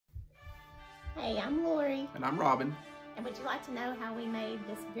Hey, I'm Lori. And I'm Robin. And would you like to know how we made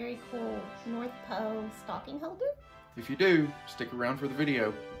this very cool North Pole stocking holder? If you do, stick around for the video.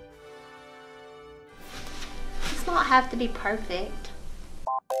 It does not have to be perfect.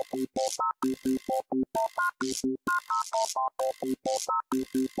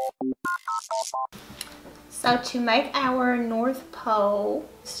 So to make our North Pole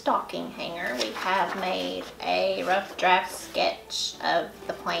stocking hanger, we have made a rough draft sketch of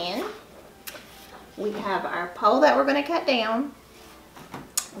the plan. We have our pole that we're going to cut down.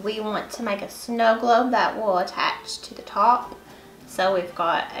 We want to make a snow globe that will attach to the top. So we've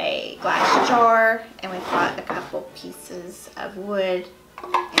got a glass jar and we've got a couple pieces of wood,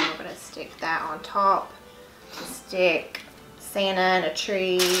 and we're going to stick that on top to stick Santa and a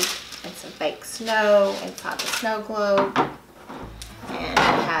tree and some fake snow inside the snow globe. And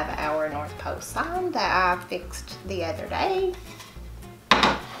we have our North Pole sign that I fixed the other day.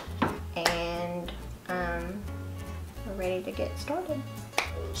 And we're ready to get started.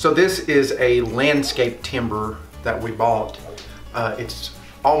 So this is a landscape timber that we bought. It's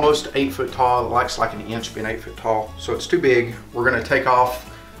almost 8 foot tall. It likes like an inch being 8 foot tall. So it's too big. We're gonna take off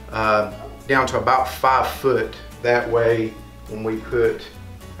down to about 5 foot. That way, when we put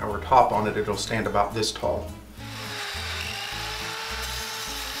our top on it, it'll stand about this tall.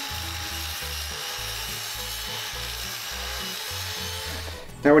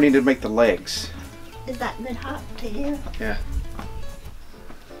 Now we need to make the legs. Is that good hot to you? Yeah.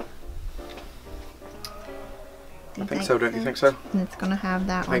 I think so, don't you think so? And it's gonna have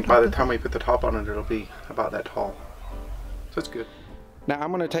that I think by the time we put the top on it, it'll be about that tall. So it's good. Now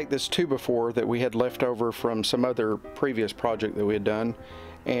I'm gonna take this 2x4 that we had left over from some other previous project that we had done,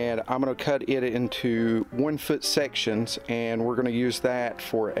 and I'm gonna cut it into 1 foot sections, and we're gonna use that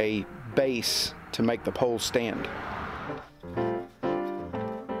for a base to make the pole stand.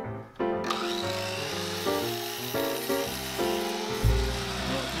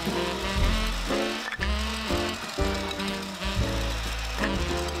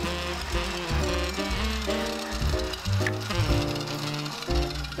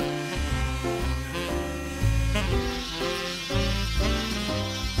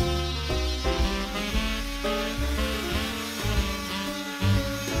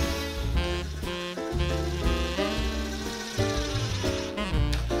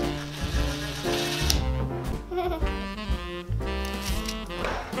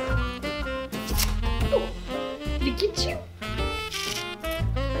 Did it get you?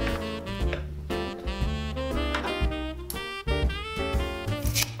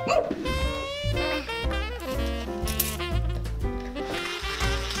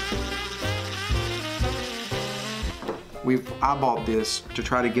 We've eyeballed this to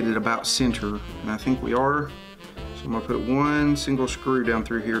try to get it about center, and I think we are. So I'm gonna put 1 single screw down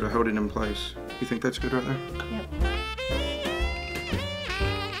through here to hold it in place. You think that's good right there? Yep.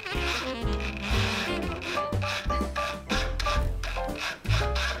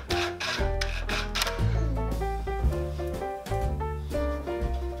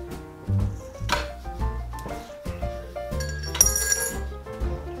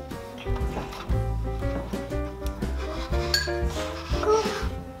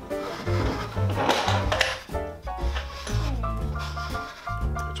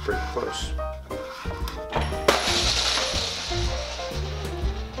 It's pretty close.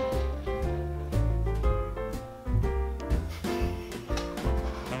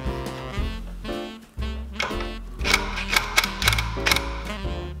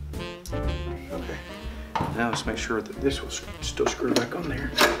 Okay. Now let's make sure that this will still screw back on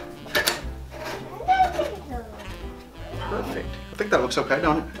there. Perfect. I think that looks okay,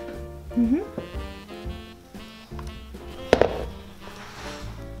 don't it? Mm-hmm.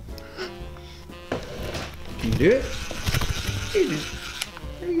 You did it? You did it.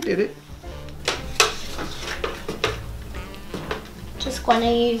 You did it. Just going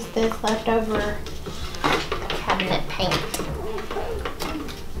to use this leftover cabinet paint.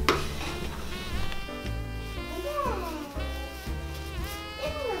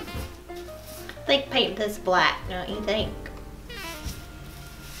 I think paint this black, don't you think?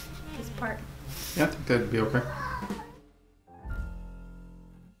 This part. Yeah, I think that'd be okay.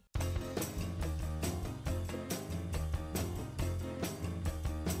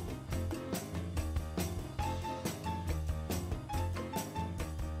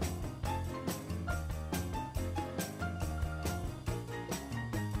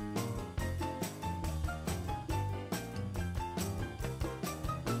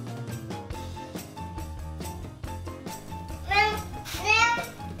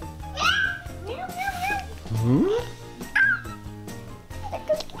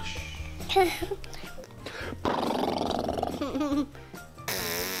 Mom,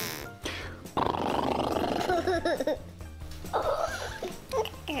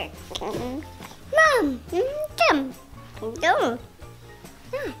 come. Go.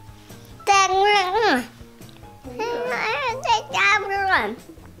 Tang rồi.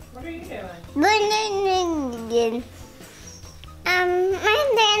 What are you doing? Bên gì? Mấy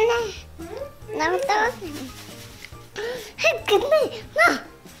đen này. Đâu tốt. Hết kính này.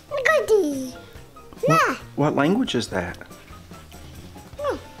 Nó có gì? What language is that?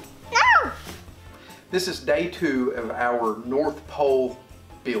 No. This is day 2 of our North Pole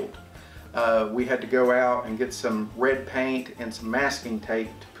build. We had to go out and get some red paint and some masking tape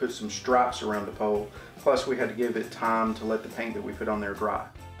to put some stripes around the pole. Plus we had to give it time to let the paint that we put on there dry.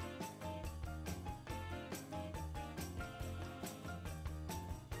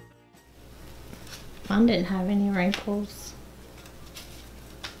 Mine didn't have any wrinkles.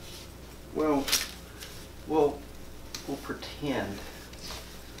 Well, we'll pretend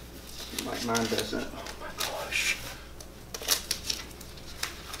like mine doesn't. Oh my gosh.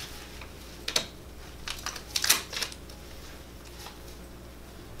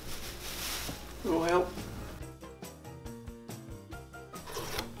 Little help.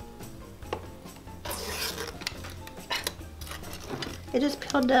 It just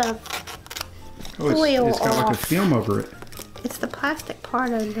peeled the Oh, foil it's got like a off. film over it. It's the plastic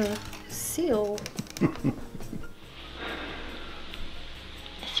part of the seal. It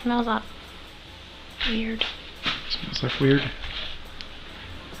smells like weird. Smells like weird.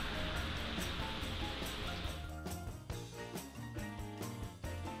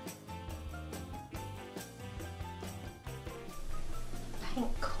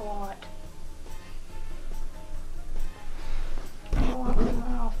 Paint clot. Wipe the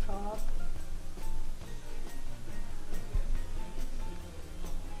mouth up.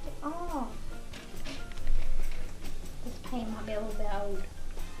 Oh. This paint might be a little bit old.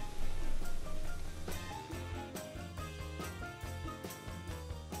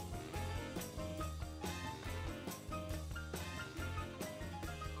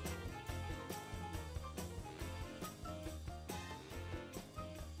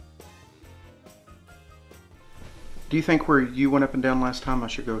 Do you think where you went up and down last time I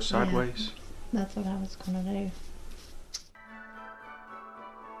should go sideways? That's what I was gonna do.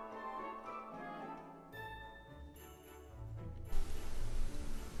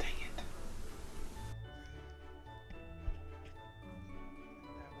 Dang it.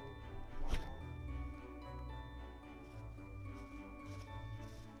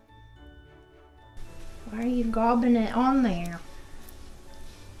 Why are you gobbing it on there?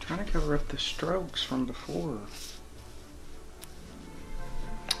 Trying to cover up the strokes from before.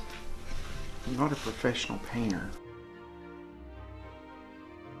 I'm not a professional painter.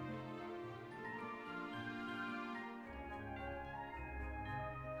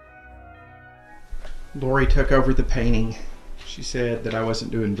 Lori took over the painting. She said that I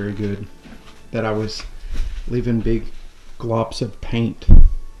wasn't doing very good, that I was leaving big globs of paint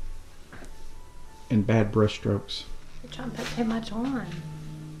and bad brush strokes. You're trying to put too much on.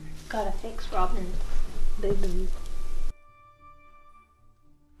 Gotta fix Robin's boo-boo.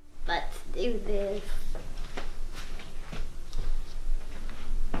 Let's do this.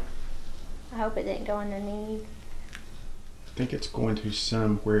 I hope it didn't go underneath. I think it's going to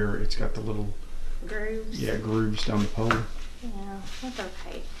somewhere. It's got the little Grooves. grooves down the pole. Yeah, that's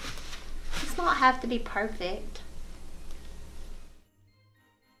okay. It's not have to be perfect.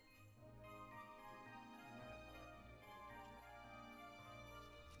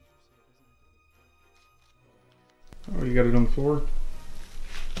 Oh, you got it on the floor?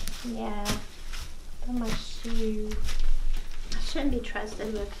 Yeah. On my shoe. I shouldn't be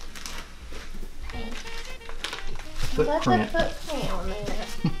trusted with paint. Footprint. Let the footprint on there.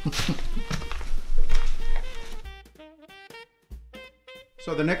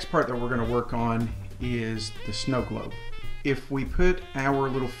 So the next part that we're going to work on is the snow globe. If we put our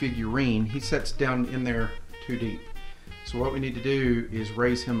little figurine, he sets down in there too deep. So what we need to do is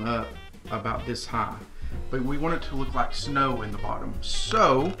raise him up about this high. But we want it to look like snow in the bottom.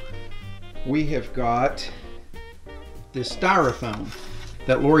 So we have got this styrofoam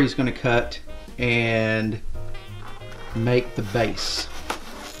that Lori's going to cut and make the base.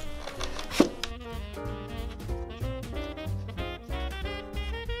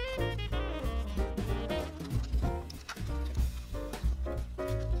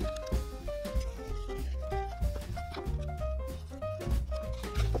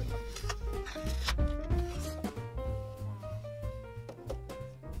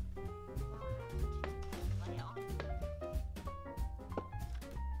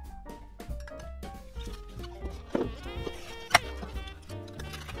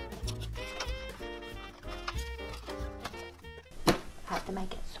 to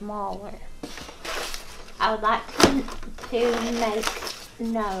make it smaller. I would like to make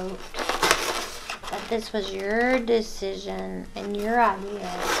note that this was your decision and your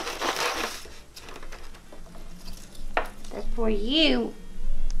idea. That's for you.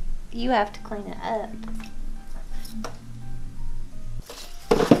 You have to clean it up.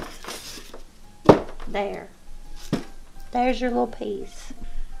 There. There's your little piece.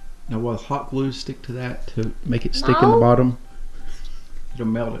 Now will hot glue stick to that to make it stick in the bottom? It'll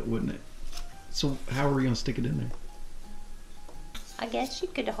melt it, wouldn't it? So how are we gonna stick it in there? I guess you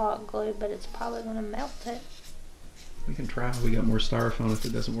could hot glue, but it's probably gonna melt it. We can try. We got more styrofoam if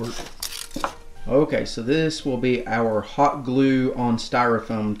it doesn't work. Okay, so this will be our hot glue on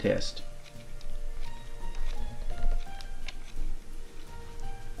styrofoam test.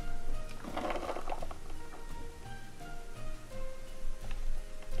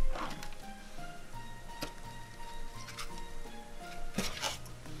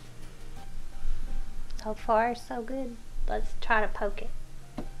 So far, so good. Let's try to poke it.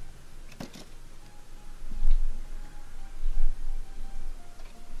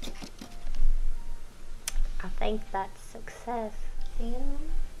 I think that's success. See?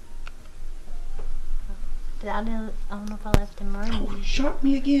 I don't know if I left him room. Oh, you shot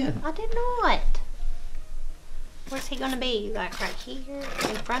me again. I did not. Where's he gonna be? Like right here,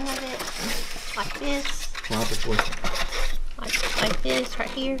 in front of it, like this. Probably. Like this, right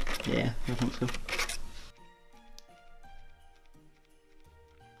here. Yeah, I think so.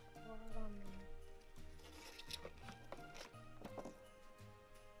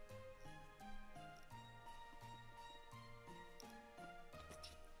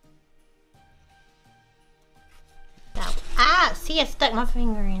 See, I stuck my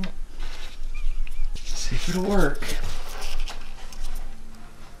finger in it. See if it'll work.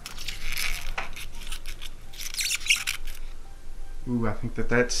 Ooh, I think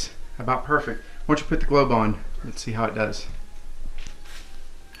that's about perfect. Why don't you put the globe on? Let's see how it does.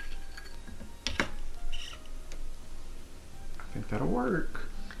 I think that'll work.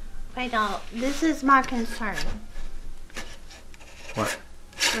 Wait, no, this is my concern. What?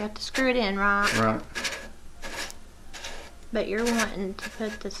 You have to screw it in, right? Right. But you're wanting to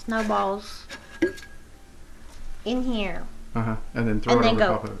put the snowballs in here. Uh-huh. And then throw it over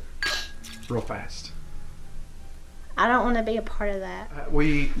top of it. Real fast. I don't want to be a part of that.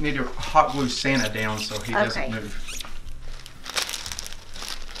 We need to hot glue Santa down so he doesn't move.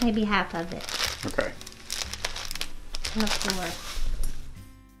 Maybe half of it. Okay. On the floor.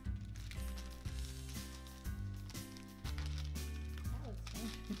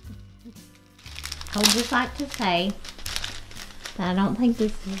 I would just like to say that I don't think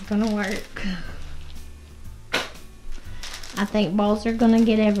this is going to work. I think balls are going to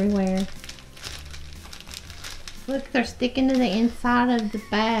get everywhere. Look, they're sticking to the inside of the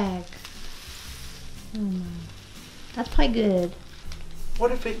bag. Oh my. That's pretty good.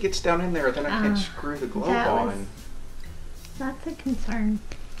 What if it gets down in there? Then I can't screw the globe on. That's a concern.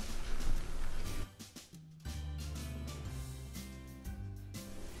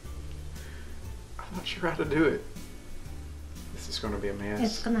 I'm not sure how to do it. This is going to be a mess.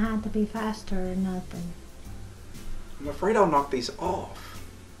 It's going to have to be faster or nothing. I'm afraid I'll knock these off.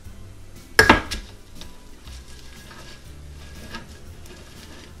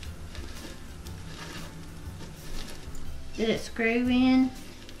 Did it screw in?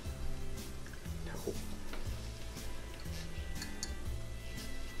 No.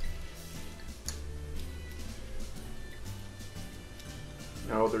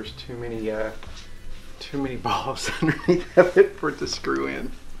 No, there's too many balls underneath of it for it to screw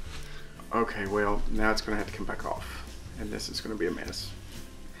in. Okay, well, now it's gonna have to come back off, and this is gonna be a mess.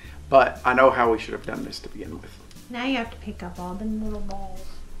 But I know how we should have done this to begin with. Now you have to pick up all the little balls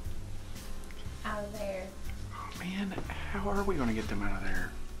out of there. Oh man, how are we gonna get them out of there?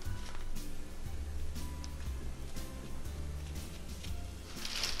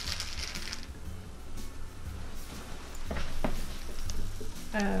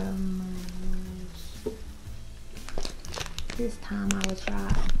 This time I was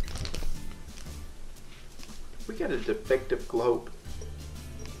right. We got a defective globe.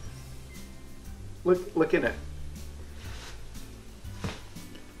 Look in it.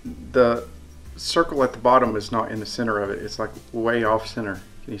 The circle at the bottom is not in the center of it. It's like way off center.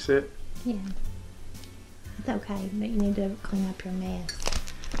 Can you see it? Yeah. It's okay, but you need to clean up your mess.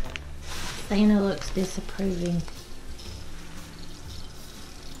 Santa looks disapproving.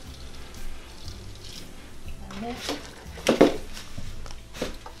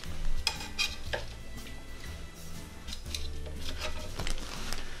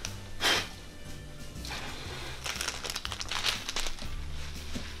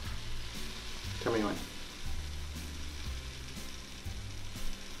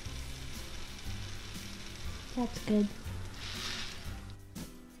 That's good.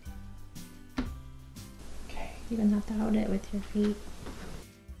 Okay. You're gonna have to hold it with your feet.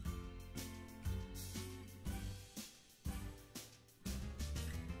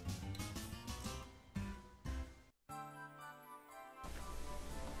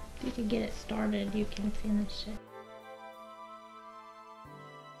 If you can get it started, you can finish it.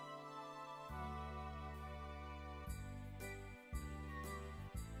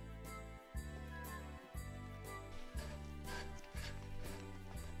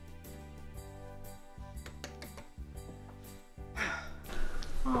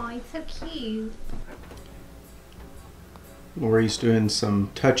 Oh, he's so cute. Lori's doing some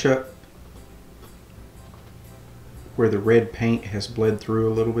touch-up where the red paint has bled through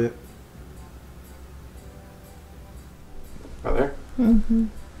a little bit. Right there? Mm-hmm.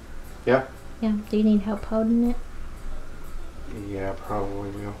 Yeah? Yeah. Do you need help holding it? Yeah,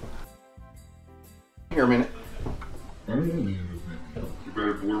 probably will. Here a minute. You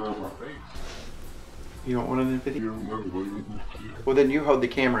better blur out my face. You don't want it in video? Well, then you hold the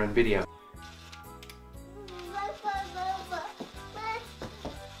camera and video.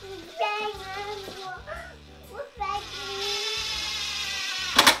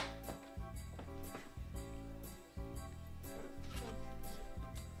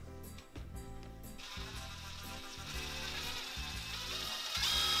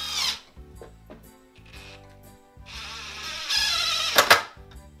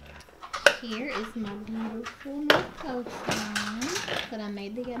 Here is my beautiful North Pole sign that I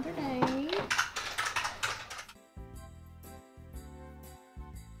made the other day.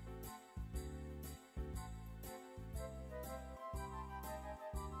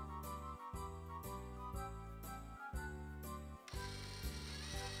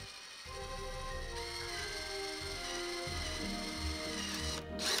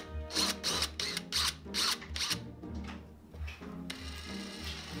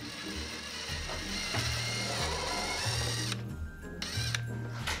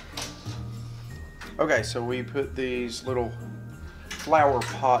 Okay, so we put these little flower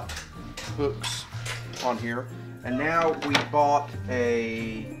pot hooks on here, and now we bought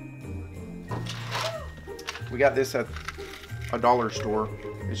we got this at a dollar store.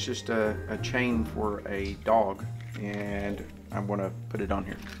 It's just a chain for a dog, and I'm gonna put it on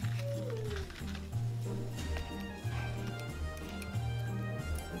here.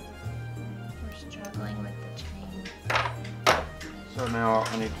 We're struggling with the chain. So now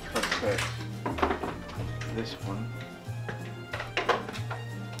I need to cut this one.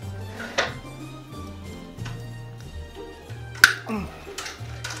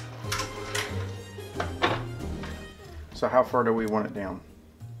 So how far do we want it down?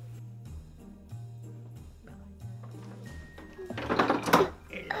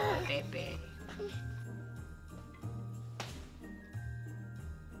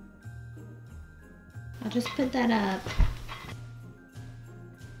 I'll just put that up